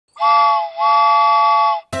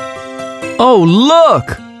Oh,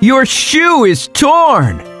 look! Your shoe is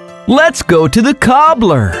torn! Let's go to the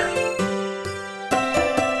cobbler.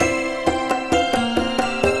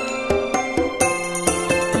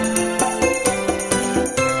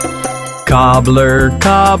 Cobbler,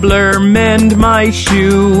 cobbler, mend my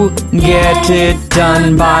shoe. Get it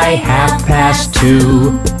done by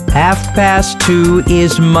 2:30. 2:30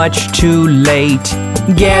 is much too late.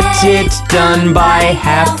 Get it done by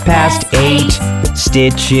 8:30.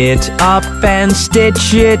 Stitch it up and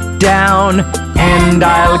stitch it down, and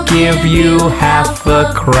I'll give you half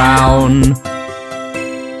a crown.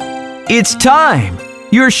 It's time!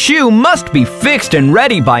 Your shoe must be fixed and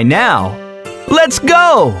ready by now. Let's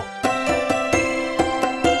go!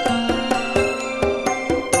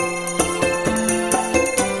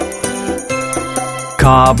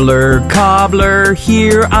 Cobbler, cobbler,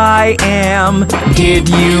 here I am. Did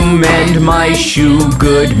you mend my shoe,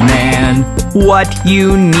 good man? What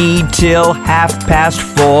you need till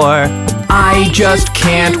 4:30? I just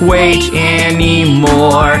can't wait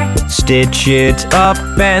anymore. Stitch it up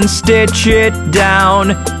and stitch it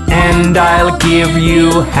down, and I'll give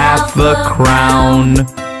you half a crown.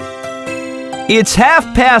 It's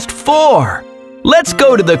 4:30. Let's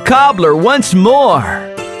go to the cobbler once more.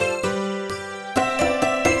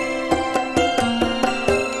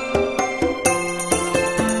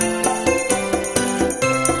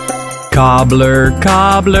 Cobbler,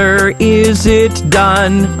 cobbler, is it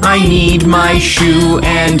done? I need my shoe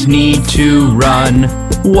and need to run.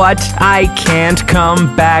 What, I can't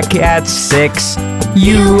come back at 6?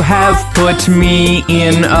 You have put me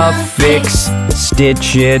in a fix.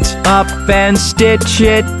 Stitch it up and stitch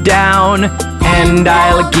it down, and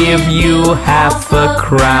I'll give you half a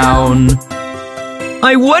crown.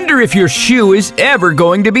 I wonder if your shoe is ever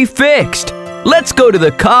going to be fixed. Let's go to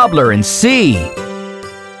the cobbler and see.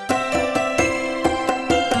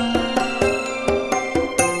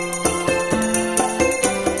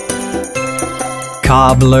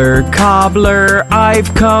 Cobbler, cobbler,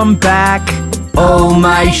 I've come back. Oh,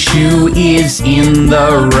 my shoe is in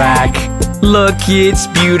the rack. Look, it's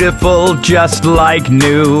beautiful, just like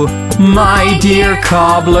new. My dear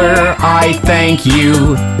cobbler, I thank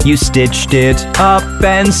you. You stitched it up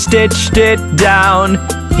and stitched it down.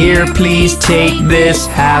 Here, please take this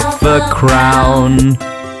half a crown.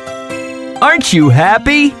 Aren't you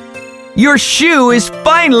happy? Your shoe is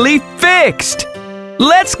finally fixed.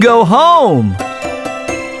 Let's go home.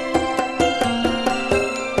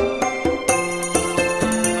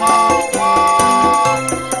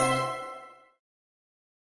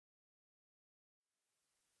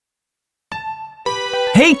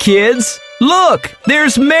 Hey kids, look,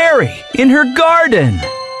 there's Mary in her garden.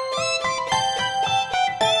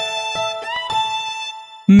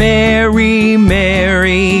 Mary,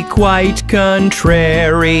 Mary, quite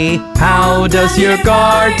contrary, how does your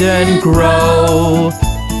garden grow?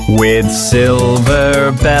 With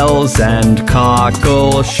silver bells and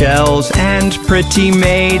cockle shells and pretty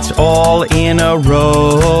maids all in a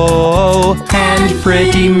row. And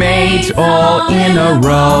pretty maids all in a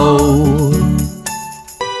row.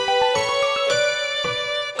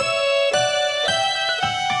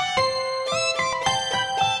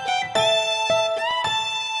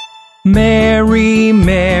 Mary,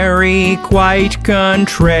 Mary, quite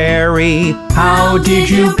contrary, how did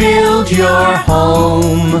you build your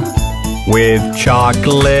home? With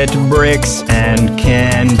chocolate bricks and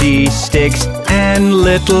candy sticks and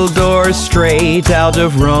little doors straight out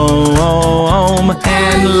of Rome.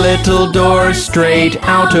 And little doors straight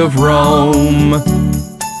out of Rome.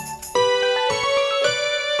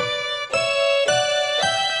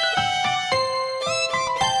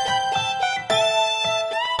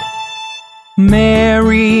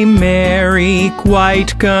 Mary, Mary,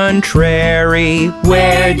 quite contrary,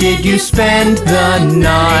 where did you spend the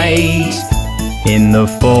night? In the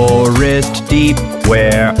forest deep,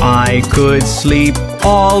 where I could sleep,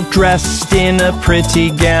 all dressed in a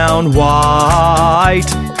pretty gown white.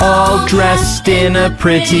 All dressed in a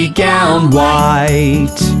pretty gown white.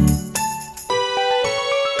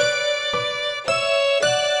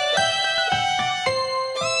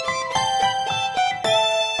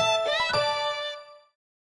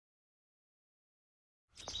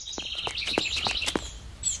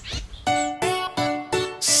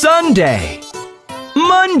 Sunday,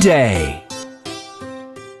 Monday,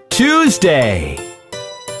 Tuesday,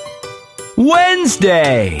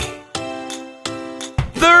 Wednesday,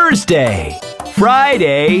 Thursday,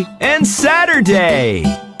 Friday, and Saturday.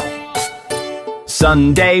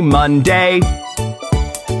 Sunday, Monday,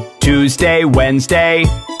 Tuesday, Wednesday,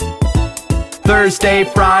 Thursday,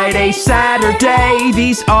 Friday, Saturday.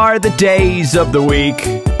 These are the days of the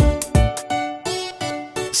week.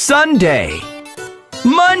 Sunday,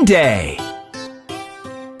 Monday,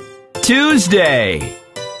 Tuesday,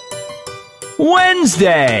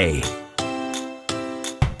 Wednesday,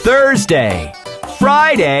 Thursday,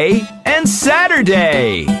 Friday, and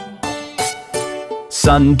Saturday.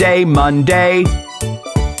 Sunday, Monday,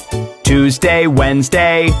 Tuesday,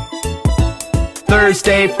 Wednesday,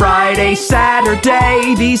 Thursday, Friday,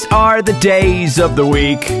 Saturday. These are the days of the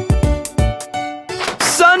week.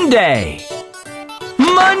 Sunday,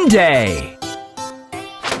 Monday,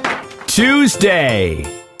 Tuesday,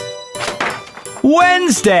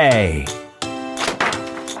 Wednesday,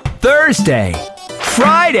 Thursday,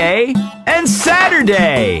 Friday, and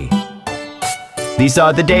Saturday. These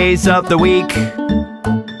are the days of the week.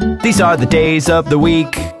 These are the days of the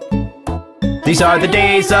week. These are the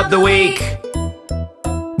days of the week.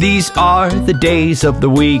 These are the days of the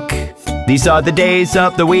week. These are the days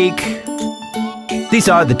of the week. These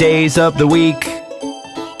are the days of the week.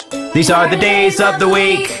 These are the days of the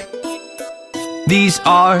week. These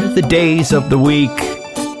are the days of the week.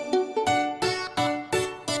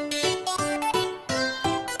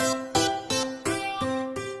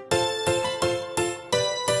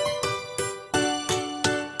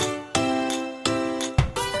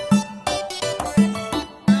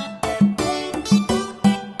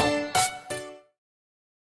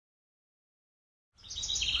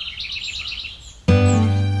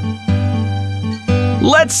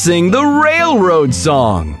 Let's sing the railroad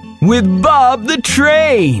song with Bob the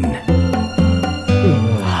Train.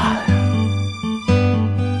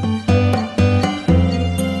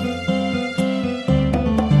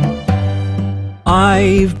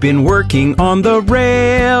 I've been working on the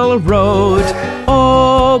railroad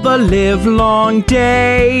all the livelong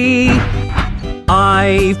day.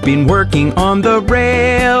 I've been working on the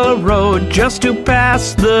railroad just to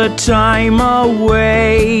pass the time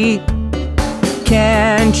away.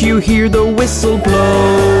 Can't you hear the whistle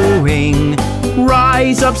blowing?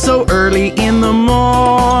 Rise up so early in the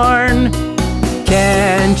morn.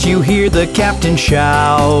 Can't you hear the captain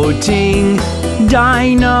shouting?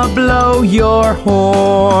 Dinah, blow your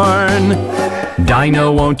horn.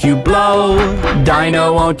 Dinah, won't you blow?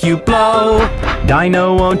 Dinah, won't you blow?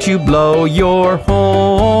 Dinah, won't you blow your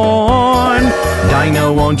horn?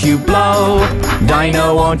 Dinah, won't you blow?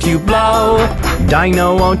 Dinah, won't you blow?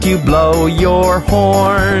 Dinah, won't you blow your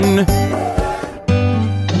horn?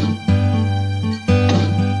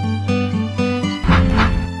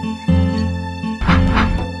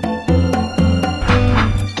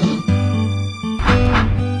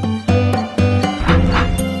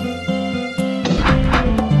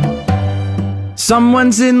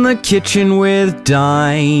 Someone's in the kitchen with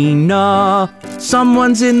Dinah.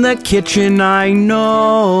 Someone's in the kitchen, I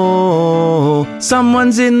know.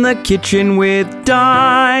 Someone's in the kitchen with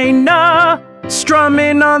Dinah,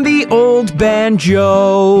 strumming on the old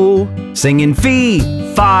banjo, singing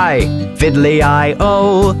fee-fi,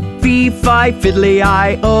 fiddly-I-o, fee-fi,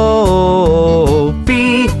 fiddly-I-o,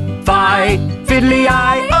 fee-fi,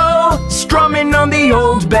 fiddly-I-o, strumming on the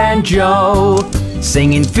old banjo,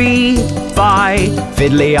 singing fee-fi,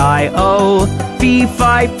 fiddly-I-o,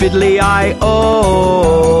 fee-fi, fiddly-I-o,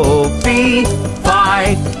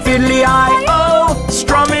 fee-fi, fiddly-I-o,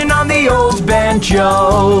 strumming on the old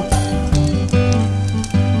banjo.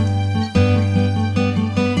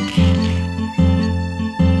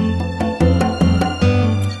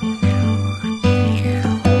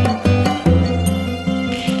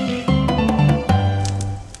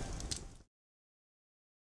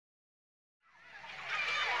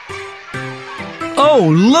 Oh,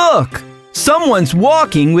 look! Someone's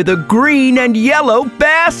walking with a green and yellow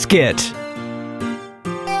basket.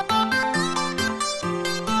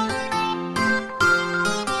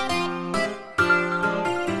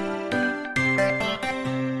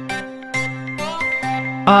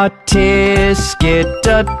 A tisket,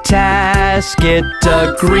 a tasket,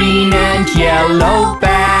 a green and yellow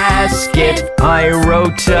basket. I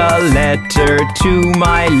wrote a letter to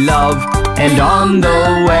my love, and on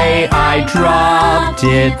the way I dropped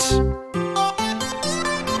it.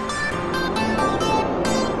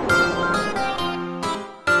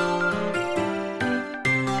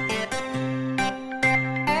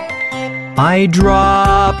 I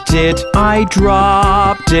dropped it,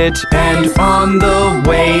 and on the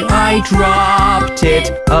way I dropped it.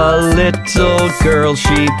 A little girl,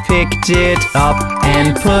 she picked it up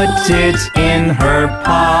and put it in her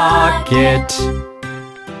pocket.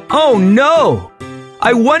 Oh no!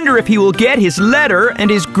 I wonder if he will get his letter and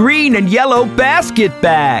his green and yellow basket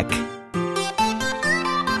back.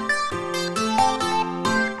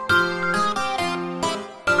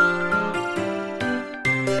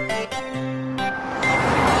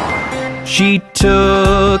 She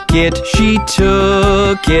took it,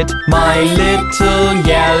 my little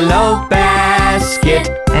yellow basket.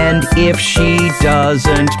 And if she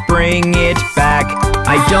doesn't bring it back,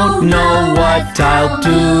 I don't know what I'll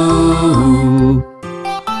do.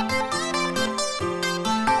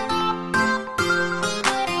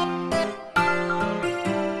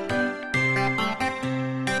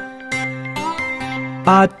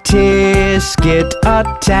 A tisket, a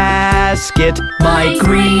tasket, my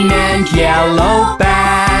green and yellow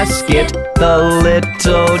basket. The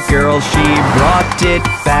little girl, she brought it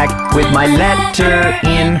back with my letter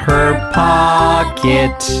in her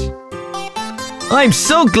pocket. I'm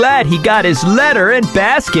so glad he got his letter and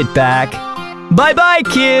basket back. Bye-bye,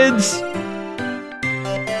 kids!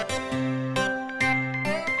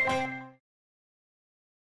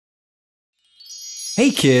 Hey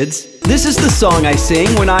kids, this is the song I sing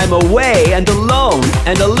when I'm away and alone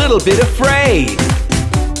and a little bit afraid.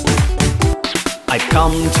 I've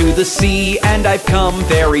come to the sea and I've come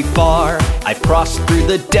very far. I've crossed through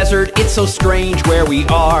the desert, it's so strange where we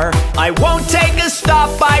are. I won't take a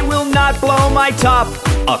stop, I will not blow my top.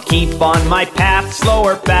 I'll keep on my path, slow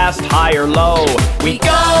or fast, high or low. We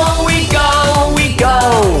go, we go, we go.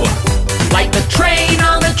 Like the train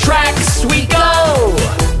on the tracks, we go.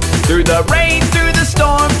 Through the rain, through the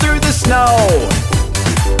storm, through the snow.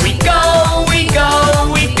 We go, we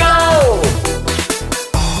go, we go.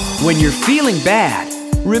 When you're feeling bad,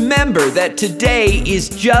 remember that today is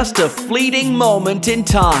just a fleeting moment in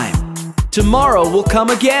time. Tomorrow will come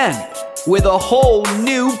again with a whole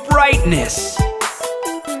new brightness.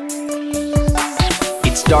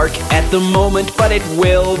 It's dark at the moment, but it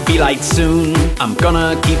will be light soon. I'm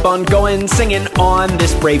gonna keep on going, singing on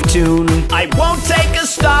this brave tune. I won't take a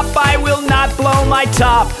stop, I will not blow my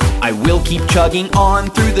top. I will keep chugging on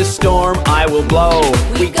through the storm, I will blow.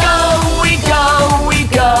 We go, we go, we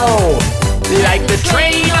go. Like the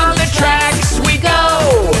train on the tracks, we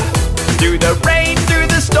go. Through the rain, through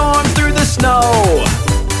the storm, through the snow.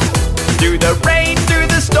 Through the rain, through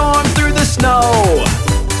the storm, through the snow.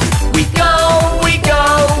 We go, we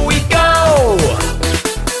go, we go.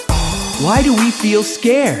 Why do we feel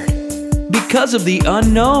scared? Because of the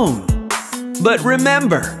unknown. But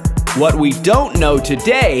remember, what we don't know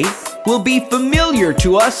today will be familiar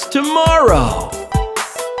to us tomorrow.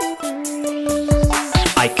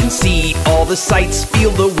 I can see all the sights,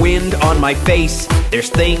 feel the wind on my face. There's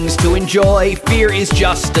things to enjoy, fear is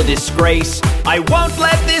just a disgrace. I won't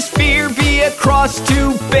let this fear be a cross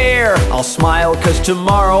to bear. I'll smile 'cause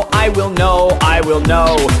tomorrow I will know, I will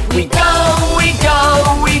know. We go, we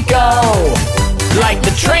go, we go. Like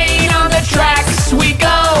the train on the tracks, we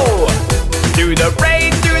go. Through the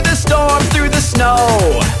rain, through the storm, through the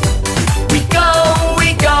snow. We go,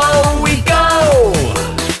 we go, we go.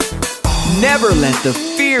 Never let the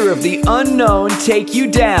fear of the unknown take you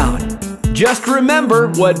down. Just remember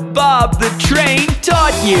what Bob the Train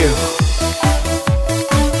taught you.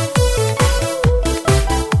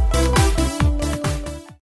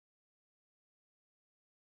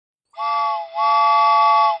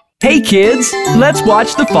 Hey kids, let's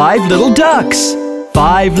watch the 5 little ducks.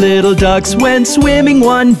 5 little ducks went swimming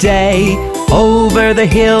one day, over the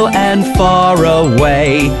hill and far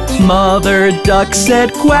away. Mother duck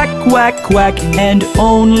said quack, quack, quack, and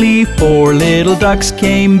only 4 little ducks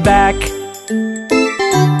came back.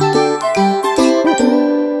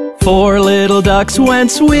 4 little ducks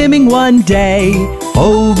went swimming one day,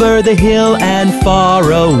 over the hill and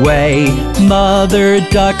far away. Mother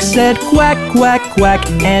duck said quack, quack, quack,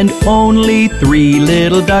 and only 3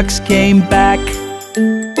 little ducks came back.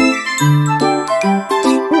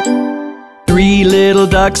 3 little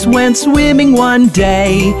ducks went swimming one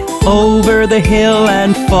day, over the hill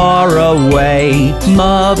and far away.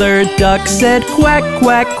 Mother duck said quack,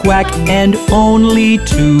 quack, quack, and only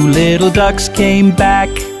 2 little ducks came back.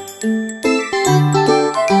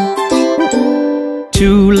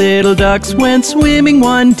 2 little ducks went swimming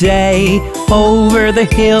one day, over the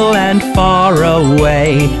hill and far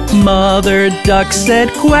away. Mother duck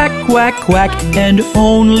said quack, quack, quack, and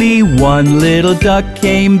only 1 little duck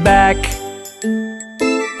came back.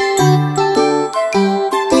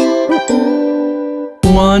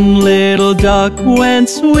 1 little duck went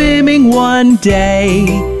swimming one day,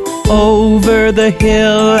 over the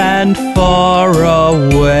hill and far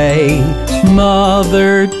away.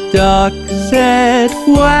 Mother duck said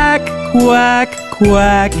quack, quack,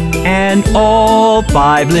 quack, and all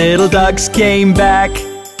 5 little ducks came back.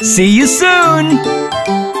 See you soon!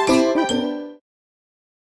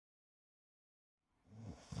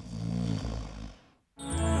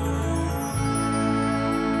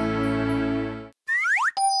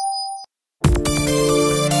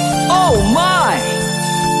 Oh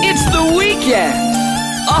weekend,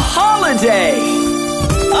 a holiday.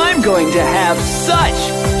 I'm going to have such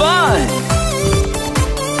fun.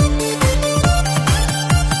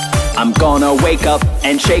 I'm gonna wake up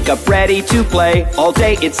and shake up, ready to play. All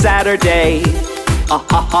day it's Saturday, a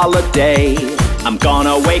holiday. I'm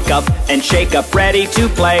gonna wake up and shake up, ready to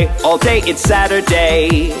play. All day it's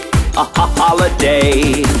Saturday, a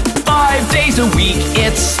holiday. 5 days a week,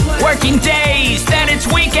 it's working days. Then it's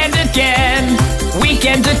weekend again,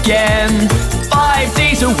 weekend again. 5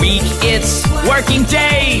 days a week, it's working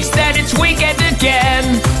days. Then it's weekend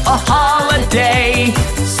again, a holiday.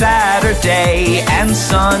 Saturday and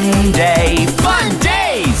Sunday, fun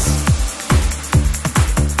days!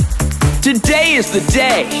 Today is the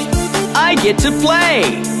day I get to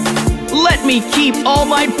play. Let me keep all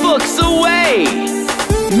my books away.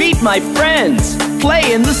 Meet my friends,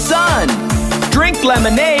 play in the sun, drink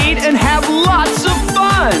lemonade and have lots of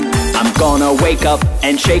fun. I'm gonna wake up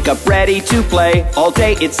and shake up, ready to play. All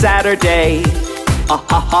day it's Saturday, a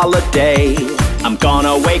holiday. I'm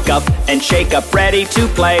gonna wake up and shake up, ready to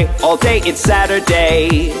play. All day it's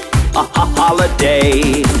Saturday, a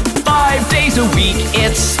holiday. 5 days a week,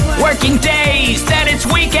 it's working days. Then it's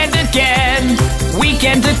weekend again,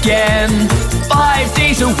 weekend again. 5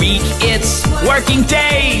 days a week, it's working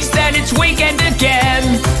days. Then it's weekend again,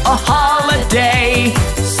 a holiday.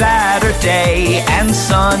 Saturday and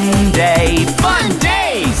Sunday, fun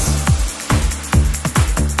days!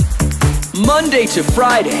 Monday to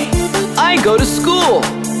Friday, I go to school,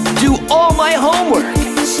 do all my homework,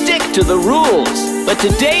 stick to the rules. But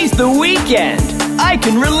today's the weekend, I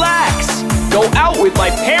can relax, go out with my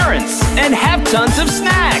parents and have tons of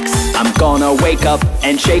snacks. I'm gonna wake up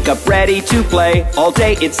and shake up, ready to play. All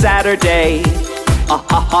day it's Saturday, a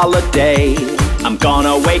holiday. I'm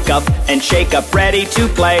gonna wake up and shake up, ready to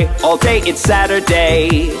play. All day it's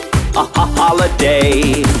Saturday, a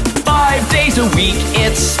holiday. 5 days a week,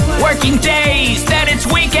 it's working days. Then it's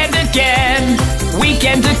weekend again,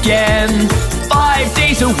 weekend again. 5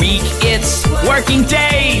 days a week, it's working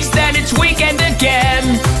days. Then it's weekend again,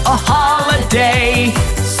 a holiday.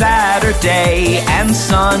 Saturday and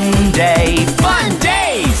Sunday, fun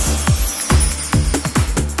days!